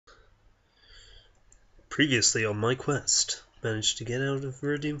Previously on my quest, managed to get out of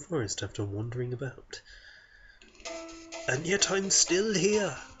Viridian Forest after wandering about. And yet I'm still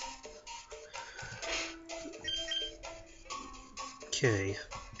here! Okay,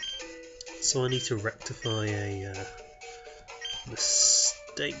 so I need to rectify a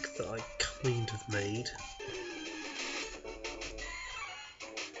mistake that I kind of made.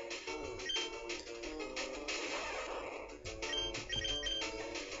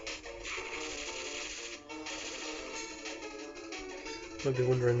 Might be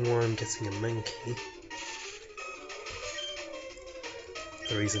wondering why I'm getting a monkey.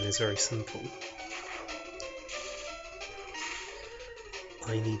 The reason is very simple.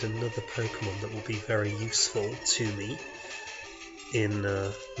 I need another Pokemon that will be very useful to me in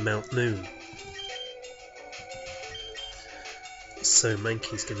Mount Moon. So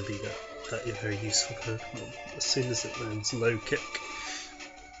Mankey's going to be that very useful Pokemon. As soon as it learns Low Kick,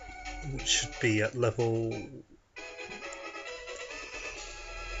 which should be at level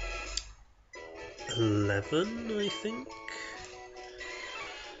 11, I think.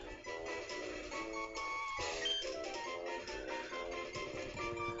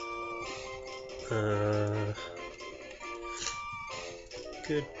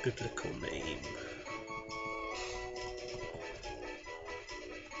 Good biblical name.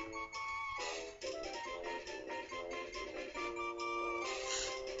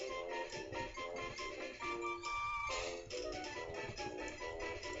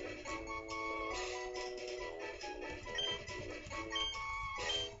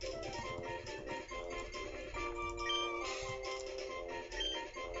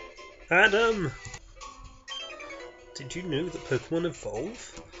 Adam! Did you know that Pokemon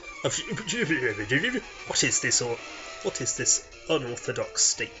evolve? What is this unorthodox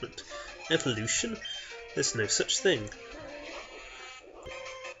statement? Evolution? There's no such thing.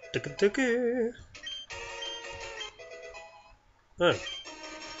 Oh.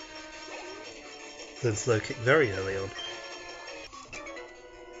 Learns Low Kick very early on.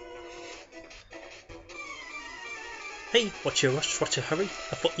 Hey, what's your rush, what's your hurry?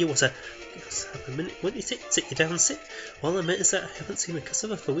 I thought you was a... Just have a minute, won't you sit you down and sit? All I meant is that I haven't seen a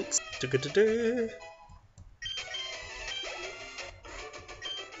customer for weeks.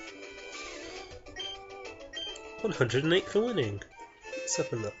 108 for winning. Let's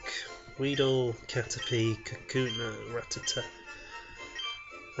have a look. Weedle, Caterpie, Kakuna,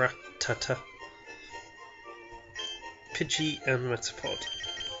 Ratata, Pidgey and Metapod.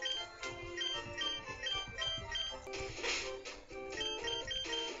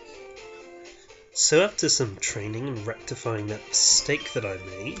 So after some training and rectifying that mistake that I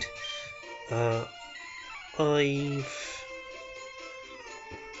made, I've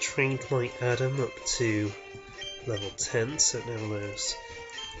trained my Adam up to level 10, so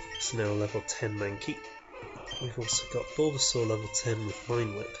it's now level 10 Mankey. We've also got Bulbasaur level 10 with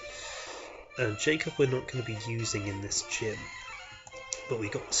Vine Whip. And Jacob we're not going to be using in this gym, but we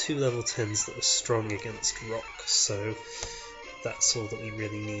got 2 level 10s that are strong against rock, so that's all that we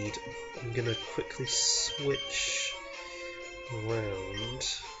really need. I'm going to quickly switch around.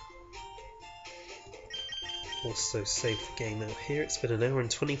 Also save the game out here. It's been an hour and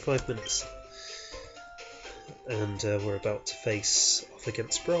 25 minutes. And we're about to face off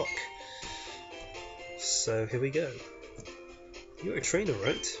against Brock. So here we go. You're a trainer,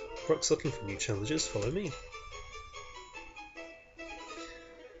 right? Brock's looking for new challenges. Follow me.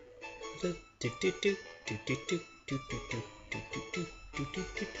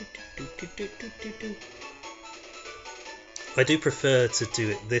 I do prefer to do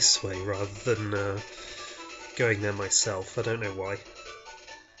it this way rather than going there myself. I don't know why.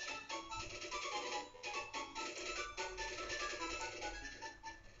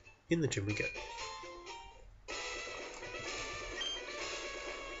 In the gym we go.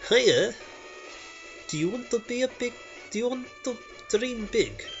 Hiya! Do you want to dream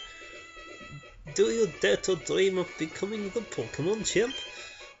big? Do you dare to dream of becoming the Pokemon champ?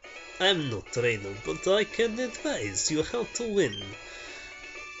 I'm no trainer, but I can advise you how to win.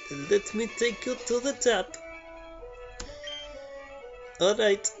 Let me take you to the top.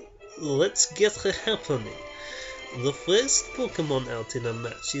 Alright, let's get happening. The first Pokemon out in a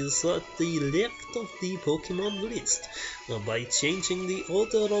match is at the left of the Pokemon list. By changing the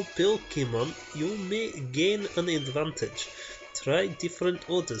order of Pokemon, you may gain an advantage. Try different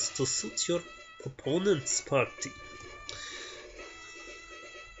orders to suit your opponent's party.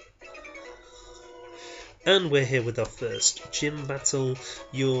 And we're here with our first gym battle.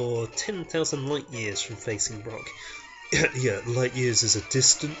 You're 10,000 light years from facing Brock. Yeah, light years is a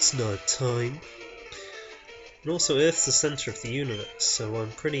distance, not a time. And also Earth's the centre of the universe, so I'm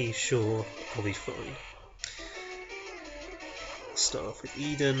pretty sure I'll be fine. start off with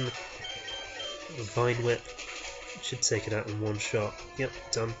Eden. Vine Whip should take it out in one shot. Yep,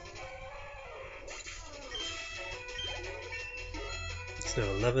 done. It's now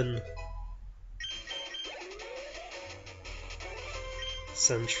 11.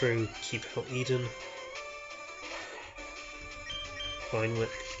 Sandshrew, keep out Eden. Vine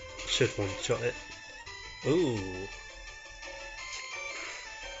Whip should one-shot it. Ooh.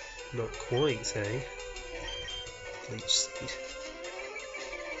 Not quite, eh? Bleach Seed.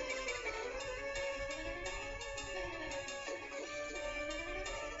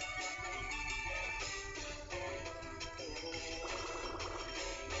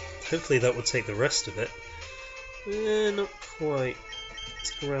 Hopefully that would take the rest of it. Not quite.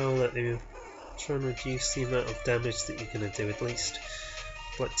 Let's growl at you. Try and reduce the amount of damage that you're going to do at least.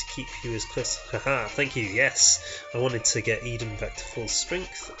 I'd like to keep you as close. Haha, thank you, yes! I wanted to get Eden back to full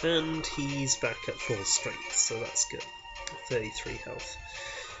strength, and he's back at full strength, so that's good. 33 health.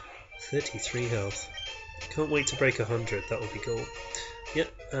 33 health. Can't wait to break 100, that would be cool.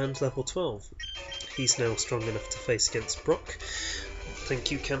 Yep, and level 12. He's now strong enough to face against Brock.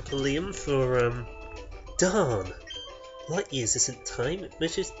 Thank you, Camper Liam, for, Darn! Light years isn't time, it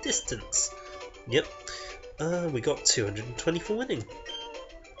measures distance. Yep. We got 220 for winning.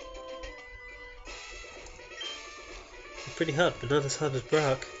 Pretty hard, but not as hard as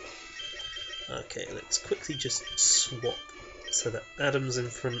Brock. Okay, let's quickly just swap so that Adam's in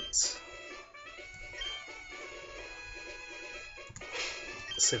front.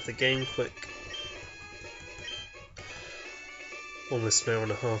 Save the game quick. Almost an hour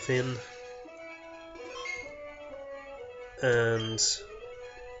and a half in. And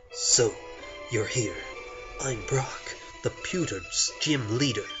so, you're here. I'm Brock, the Pewter's gym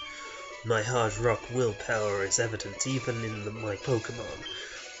leader. My hard rock willpower is evident even in my Pokemon.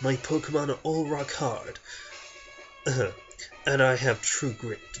 My Pokemon are all rock hard. And I have true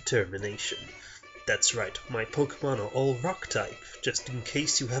grit determination. That's right, my Pokemon are all rock type, just in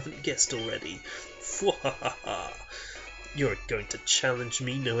case you haven't guessed already. Fwahaha! You're going to challenge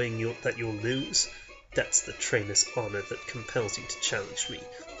me knowing that you'll lose? That's the trainer's honor that compels you to challenge me.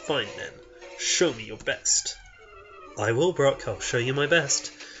 Fine then, show me your best. I will, Brock, I'll show you my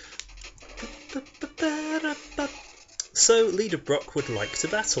best. So, Leader Brock would like to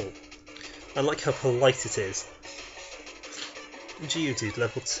battle. I like how polite it is. Geodude,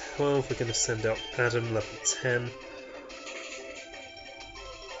 level 12, we're going to send out Adam, level 10.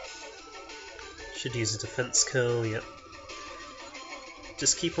 Should use a defense curl, yep.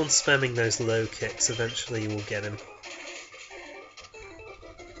 Just keep on spamming those low kicks, eventually you will get him.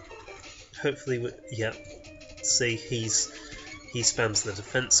 Hopefully, yep. See, he spams the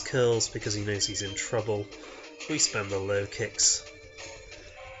defense curls because he knows he's in trouble. We spam the low kicks.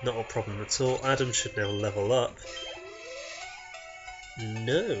 Not a problem at all. Adam should now level up.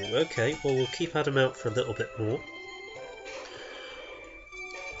 No, okay, well we'll keep Adam out for a little bit more.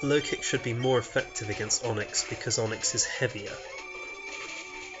 Low kick should be more effective against Onyx because Onyx is heavier.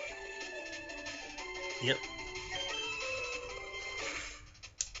 Yep.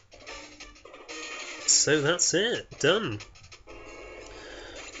 So that's it, done.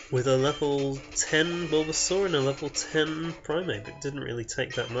 With a level 10 Bulbasaur and a level 10 Primeape, it didn't really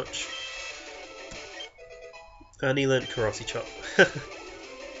take that much. And he learnt Karate Chop.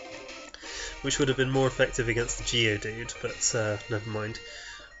 Which would have been more effective against the Geodude, but never mind.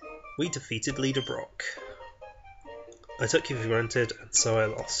 We defeated Leader Brock. I took you for granted, and so I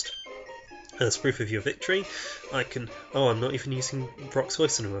lost. As proof of your victory, I can... Oh, I'm not even using Brock's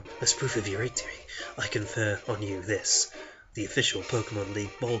voice anymore. As proof of your victory, I confer on you this, the official Pokemon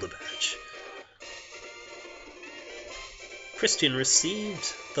League Boulder Badge. Christian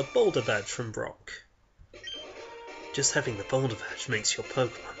received the Boulder Badge from Brock. Just having the Boulder Badge makes your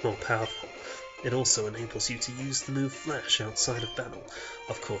Pokemon more powerful. It also enables you to use the move Flash outside of battle.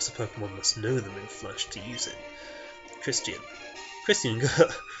 Of course, a Pokemon must know the move Flash to use it. Christian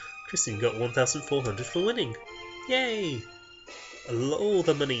got 1,400 for winning. Yay! All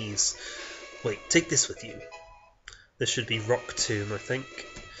the monies. Wait, take this with you. This should be Rock Tomb, I think.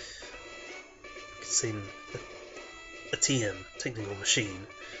 Contain a TM, Technical Machine,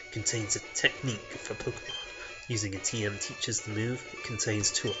 contains a technique for Pokemon. Using a TM teaches the move it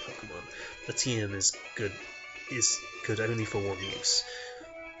contains to a Pokemon. A TM is good only for one use.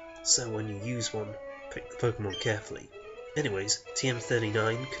 So when you use one, pick the Pokemon carefully. Anyways,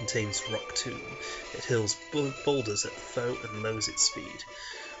 TM39 contains Rock Tomb. It hurls boulders at the foe and lowers its speed.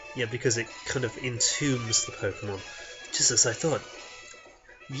 Yeah, because it kind of entombs the Pokemon. Just as I thought.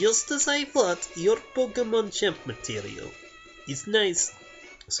 Just as I thought, your Pokemon champ material is nice.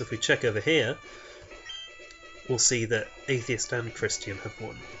 So if we check over here, we'll see that Atheist and Christian have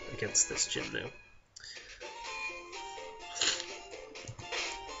won against this gym now.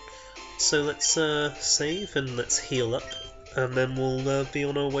 So let's save and let's heal up, and then we'll be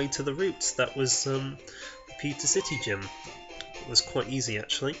on our way to the route. That was the Pewter City gym. It was quite easy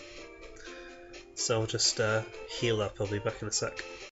actually. So I'll just heal up, I'll be back in a sec.